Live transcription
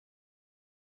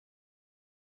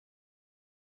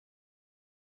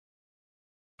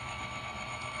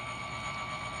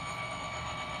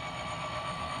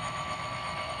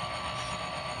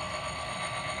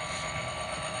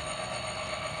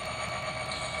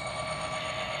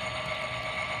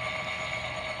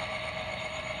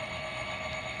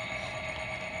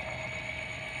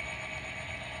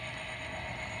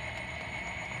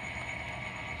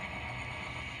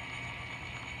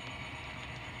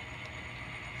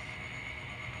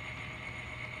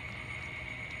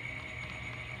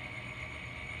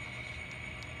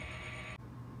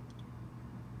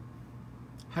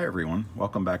Hi everyone,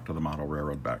 welcome back to the Model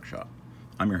Railroad Backshop.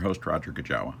 I'm your host Roger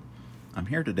Kujawa. I'm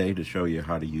here today to show you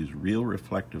how to use real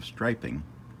reflective striping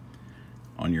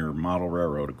on your model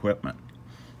railroad equipment.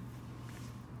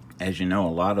 As you know,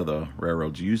 a lot of the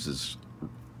railroads uses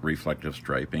reflective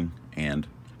striping, and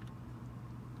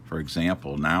for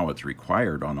example, now it's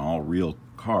required on all real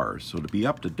cars. So to be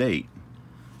up to date,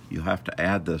 you have to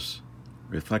add this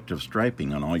reflective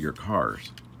striping on all your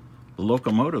cars. The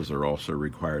locomotives are also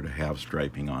required to have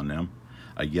striping on them,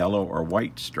 a yellow or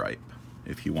white stripe,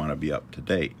 if you want to be up to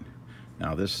date.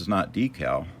 Now this is not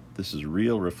decal, this is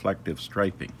real reflective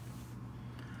striping.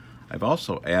 I've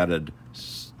also added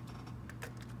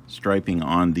striping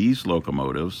on these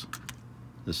locomotives.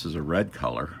 This is a red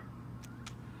color,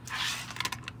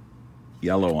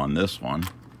 yellow on this one,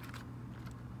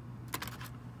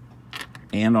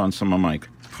 and on some of my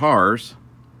cars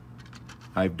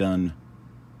I've done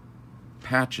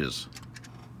patches.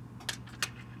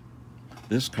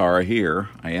 This car here,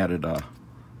 I added a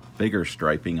bigger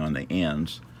striping on the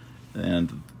ends,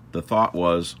 and the thought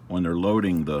was when they're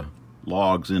loading the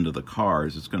logs into the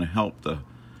cars, it's going to help the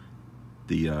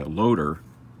loader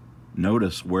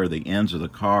notice where the ends of the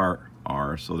car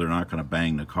are, so they're not going to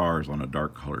bang the cars on a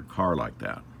dark colored car like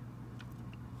that.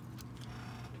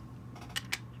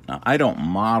 Now, I don't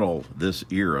model this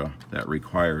era that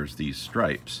requires these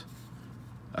stripes.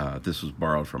 This was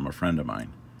borrowed from a friend of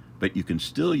mine. But you can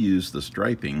still use the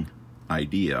striping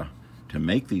idea to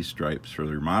make these stripes for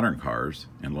your modern cars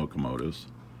and locomotives,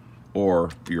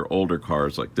 or your older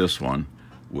cars like this one,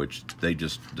 which they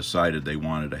just decided they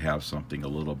wanted to have something a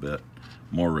little bit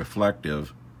more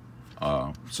reflective,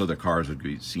 so the cars would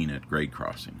be seen at grade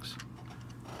crossings.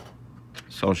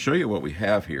 So I'll show you what we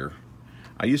have here.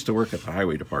 I used to work at the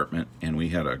highway department, and we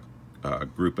had a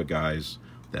group of guys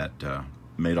that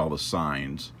made all the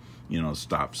signs, you know,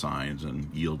 stop signs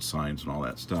and yield signs and all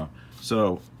that stuff.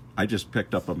 So I just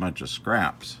picked up a bunch of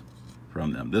scraps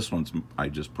from them. This one's I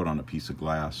just put on a piece of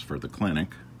glass for the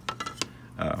clinic.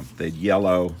 They'd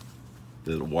yellow,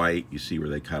 the white, you see where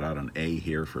they cut out an A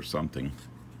here for something.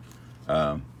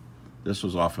 This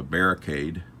was off a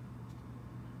barricade,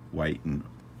 white and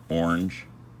orange.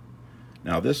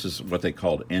 Now this is what they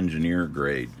called engineer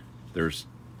grade.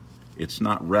 It's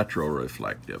not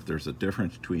retro-reflective. There's a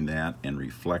difference between that and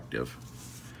reflective.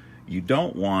 You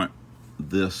don't want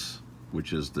this,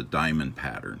 which is the diamond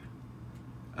pattern.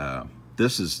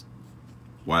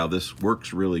 While this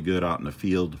works really good out in the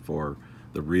field for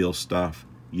the real stuff,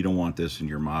 you don't want this in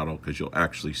your model because you'll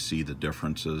actually see the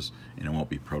differences and it won't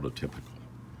be prototypical.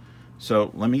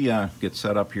 So let me get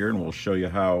set up here and we'll show you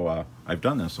how I've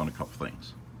done this on a couple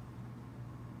things.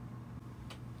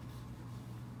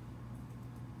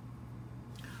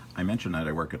 I mentioned that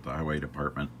I work at the highway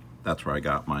department. That's where I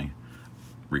got my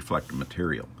reflective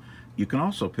material. You can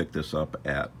also pick this up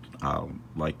at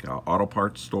like an auto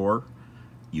parts store.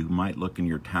 You might look in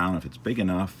your town if it's big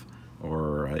enough,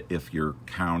 or if your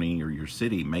county or your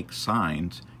city makes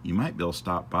signs, you might be able to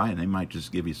stop by and they might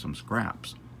just give you some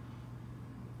scraps.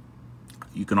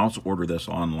 You can also order this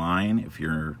online if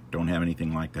you don't have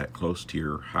anything like that close to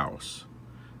your house.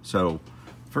 So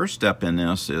first step in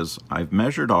this is I've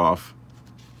measured off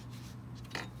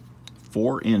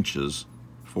 4 inches,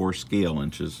 4 scale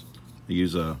inches. I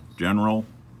use a General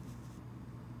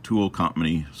Tool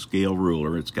Company scale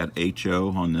ruler. It's got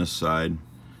HO on this side.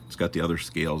 It's got the other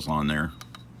scales on there.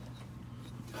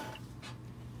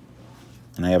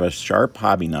 And I have a sharp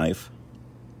hobby knife.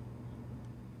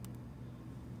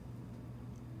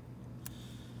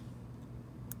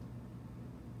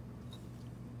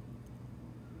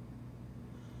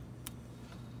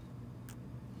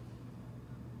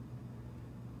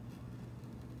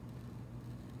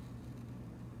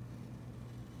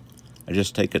 I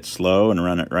just take it slow and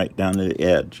run it right down to the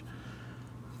edge.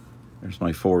 There's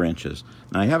my 4 inches.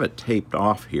 Now I have it taped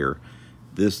off here,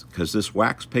 because this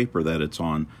wax paper that it's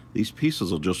on, these pieces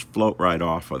will just float right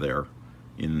off of there.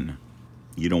 You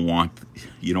don't want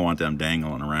them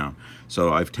dangling around.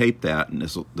 So I've taped that, and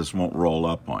this won't roll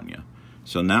up on you.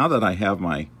 So now that I have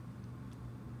my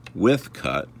width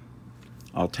cut,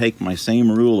 I'll take my same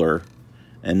ruler,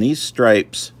 and these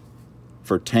stripes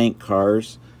for tank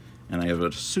cars, and I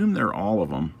would assume they're all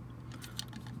of them.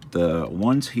 The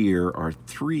ones here are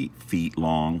 3 feet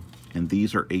long, and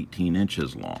these are 18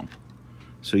 inches long.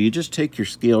 So you just take your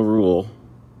scale rule,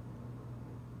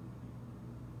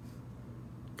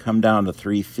 come down to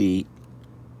 3 feet,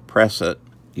 press it.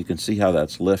 You can see how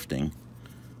that's lifting.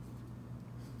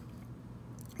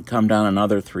 Come down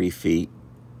another 3 feet,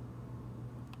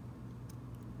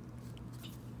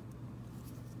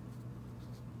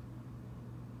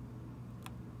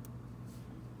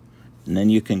 And then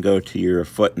you can go to your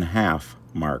 1.5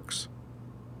 marks.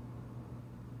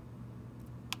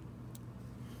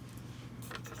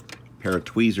 A pair of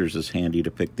tweezers is handy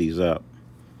to pick these up.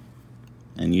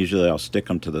 And usually I'll stick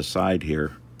them to the side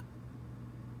here.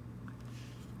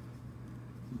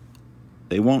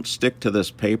 They won't stick to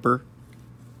this paper,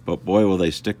 but boy will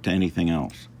they stick to anything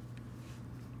else.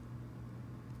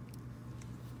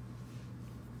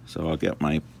 So I'll get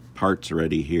my parts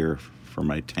ready here for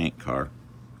my tank car.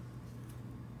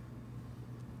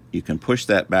 You can push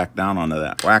that back down onto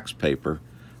that wax paper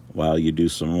while you do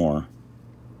some more.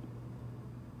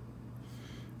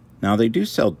 Now they do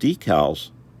sell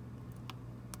decals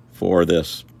for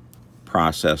this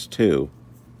process too,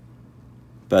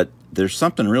 but there's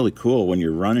something really cool when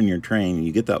you're running your train and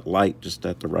you get that light just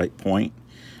at the right point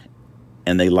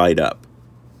and they light up.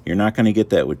 You're not going to get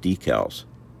that with decals.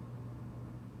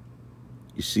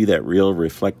 You see that real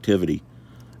reflectivity.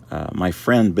 My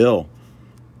friend Bill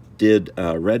did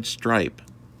a red stripe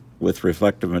with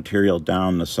reflective material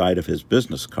down the side of his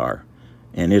business car,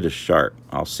 and it is sharp.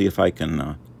 I'll see if I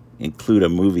can include a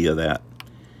movie of that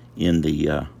in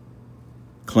the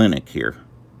clinic here.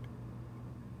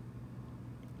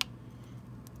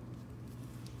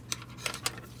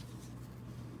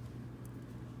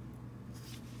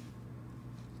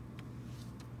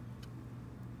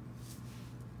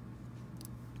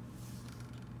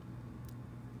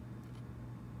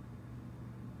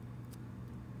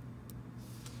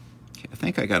 I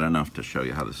think I got enough to show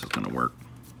you how this is going to work.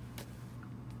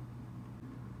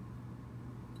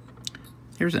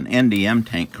 Here's an NDM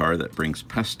tank car that brings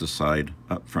pesticide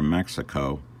up from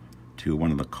Mexico to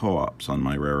one of the co-ops on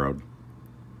my railroad.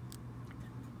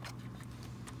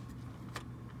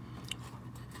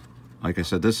 Like I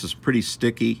said, this is pretty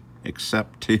sticky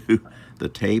except to the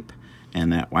tape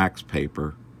and that wax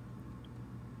paper.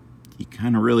 You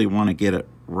kind of really want to get it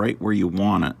right where you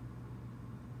want it.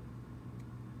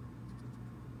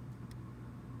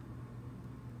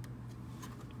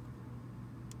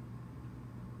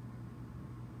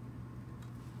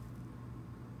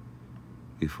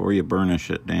 Before you burnish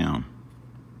it down.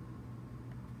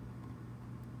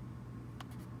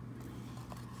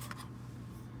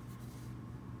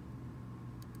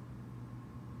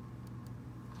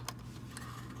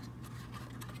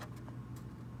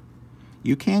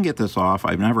 You can get this off.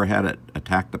 I've never had it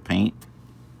attack the paint,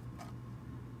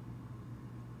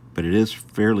 but it is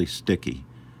fairly sticky.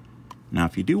 Now,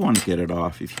 if you do want to get it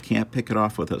off, if you can't pick it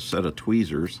off with a set of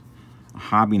tweezers, a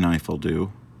hobby knife will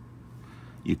do.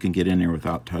 You can get in there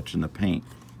without touching the paint.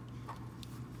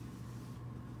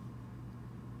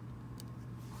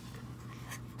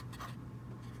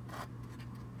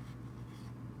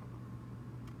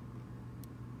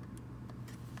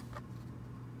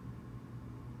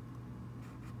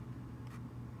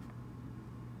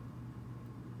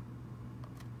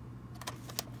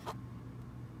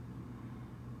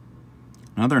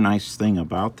 Another nice thing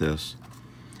about this,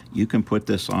 you can put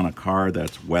this on a car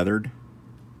that's weathered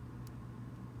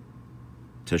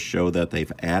to show that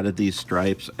they've added these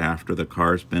stripes after the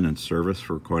car's been in service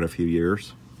for quite a few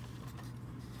years.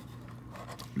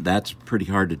 That's pretty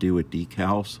hard to do with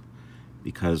decals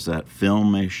because that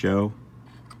film may show.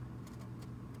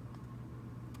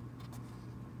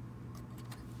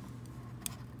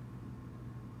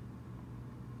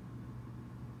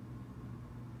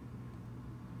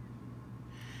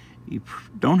 You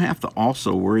don't have to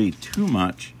also worry too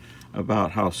much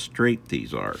about how straight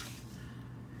these are.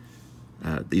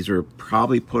 These are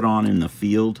probably put on in the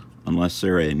field, unless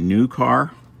they're a new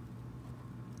car,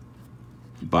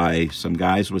 by some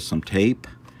guys with some tape.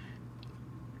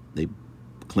 They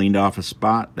cleaned off a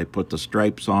spot, they put the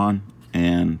stripes on,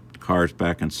 and the car's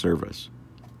back in service.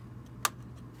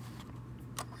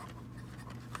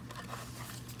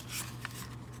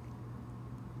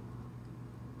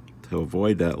 To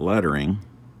avoid that lettering,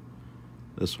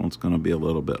 this one's going to be a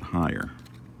little bit higher.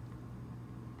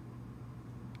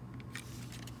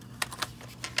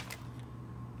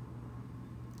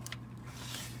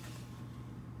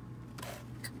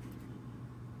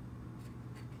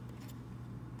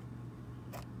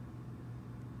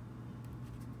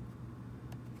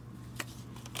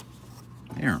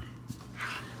 There.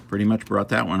 Pretty much brought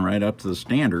that one right up to the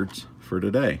standards for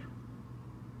today.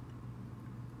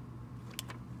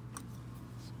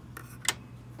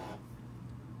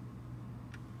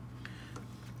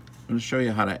 I'm going to show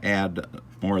you how to add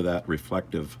more of that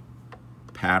reflective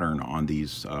pattern on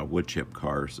these wood chip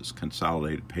cars, this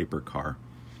consolidated paper car.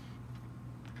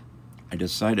 I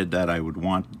decided that I would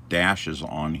want dashes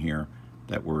on here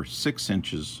that were 6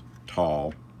 inches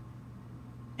tall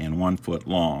and 1 foot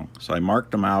long. So I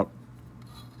marked them out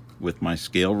with my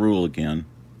scale rule again.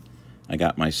 I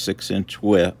got my 6-inch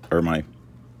width, or my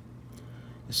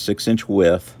 6-inch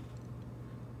width,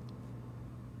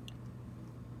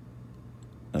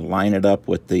 and line it up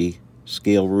with the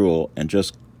scale rule and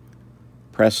just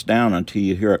press down until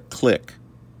you hear it click.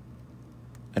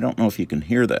 I don't know if you can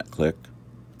hear that click.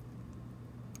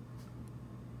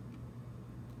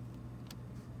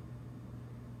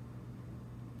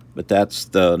 But that's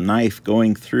the knife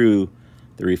going through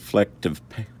the reflective,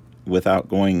 without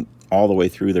going all the way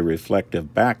through the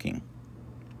reflective backing.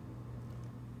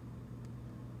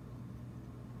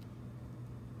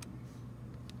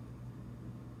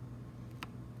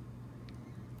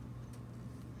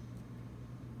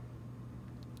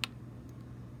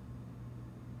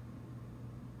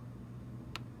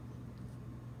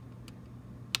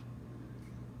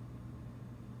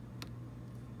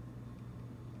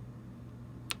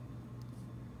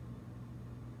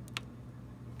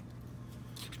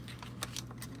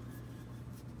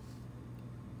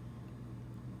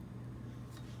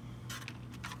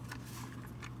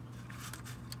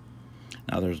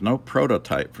 Now there's no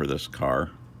prototype for this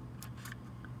car.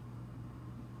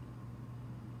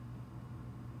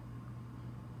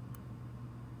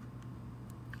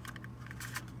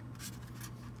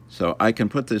 So I can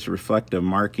put these reflective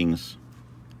markings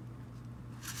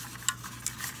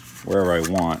wherever I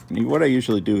want. And what I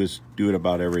usually do is do it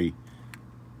about every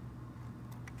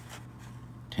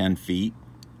 10 feet.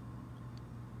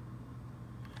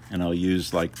 And I'll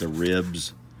use like the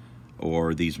ribs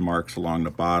or these marks along the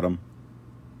bottom.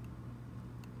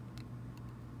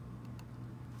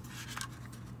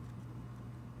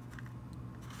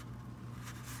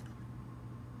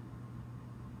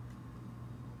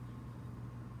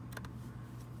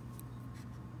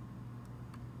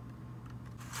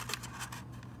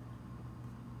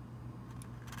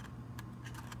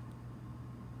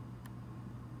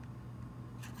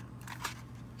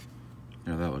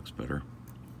 Yeah, that looks better.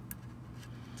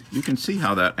 You can see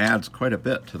how that adds quite a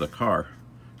bit to the car.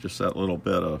 Just that little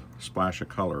bit of splash of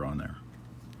color on there.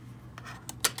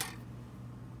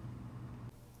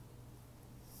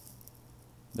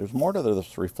 There's more to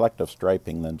this reflective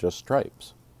striping than just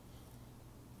stripes.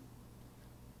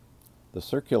 The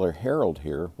circular herald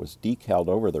here was decaled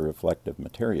over the reflective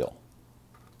material.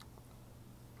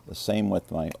 The same with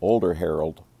my older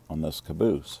herald on this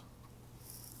caboose.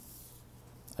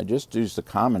 I just used a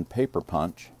common paper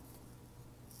punch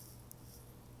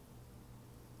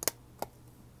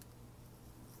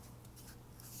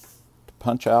to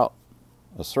punch out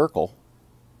a circle.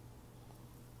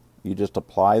 You just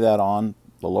apply that on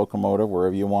the locomotive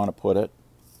wherever you want to put it,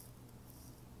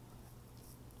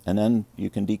 and then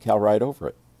you can decal right over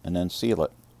it and then seal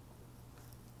it.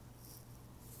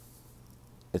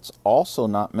 It's also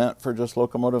not meant for just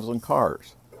locomotives and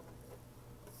cars.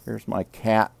 Here's my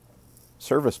cat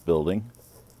service building,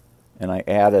 and I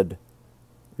added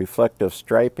reflective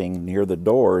striping near the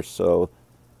doors so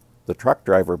the truck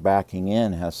driver backing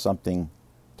in has something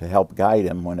to help guide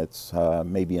him when it's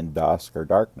maybe in dusk or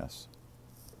darkness.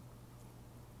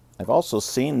 I've also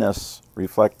seen this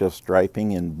reflective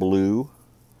striping in blue,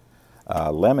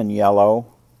 lemon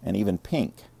yellow, and even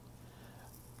pink.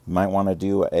 You might want to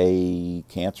do a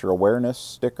cancer awareness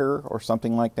sticker or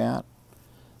something like that.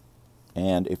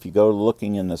 And if you go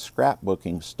looking in the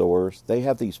scrapbooking stores, they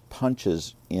have these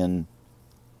punches in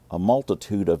a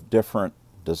multitude of different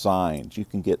designs. You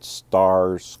can get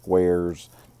stars, squares,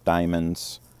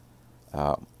 diamonds,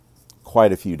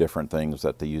 quite a few different things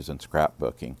that they use in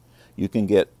scrapbooking. You can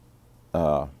get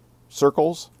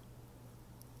circles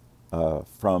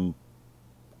from,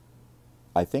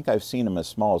 I think I've seen them as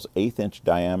small as 1/8 inch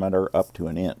diameter up to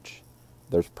 1 inch.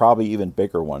 There's probably even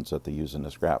bigger ones that they use in the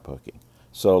scrapbooking.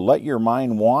 So let your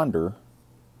mind wander.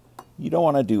 You don't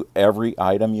want to do every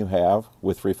item you have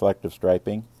with reflective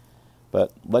striping,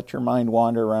 but let your mind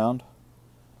wander around.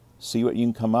 See what you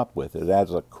can come up with. It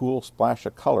adds a cool splash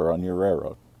of color on your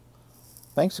railroad.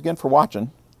 Thanks again for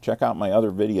watching. Check out my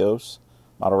other videos.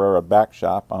 Model Railroad Back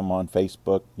Shop. I'm on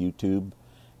Facebook, YouTube,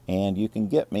 and you can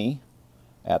get me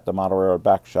at the Model Railroad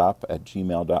Back Shop at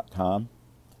gmail.com.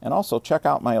 And also check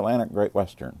out my Atlantic Great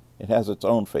Western. It has its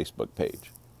own Facebook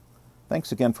page.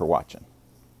 Thanks again for watching.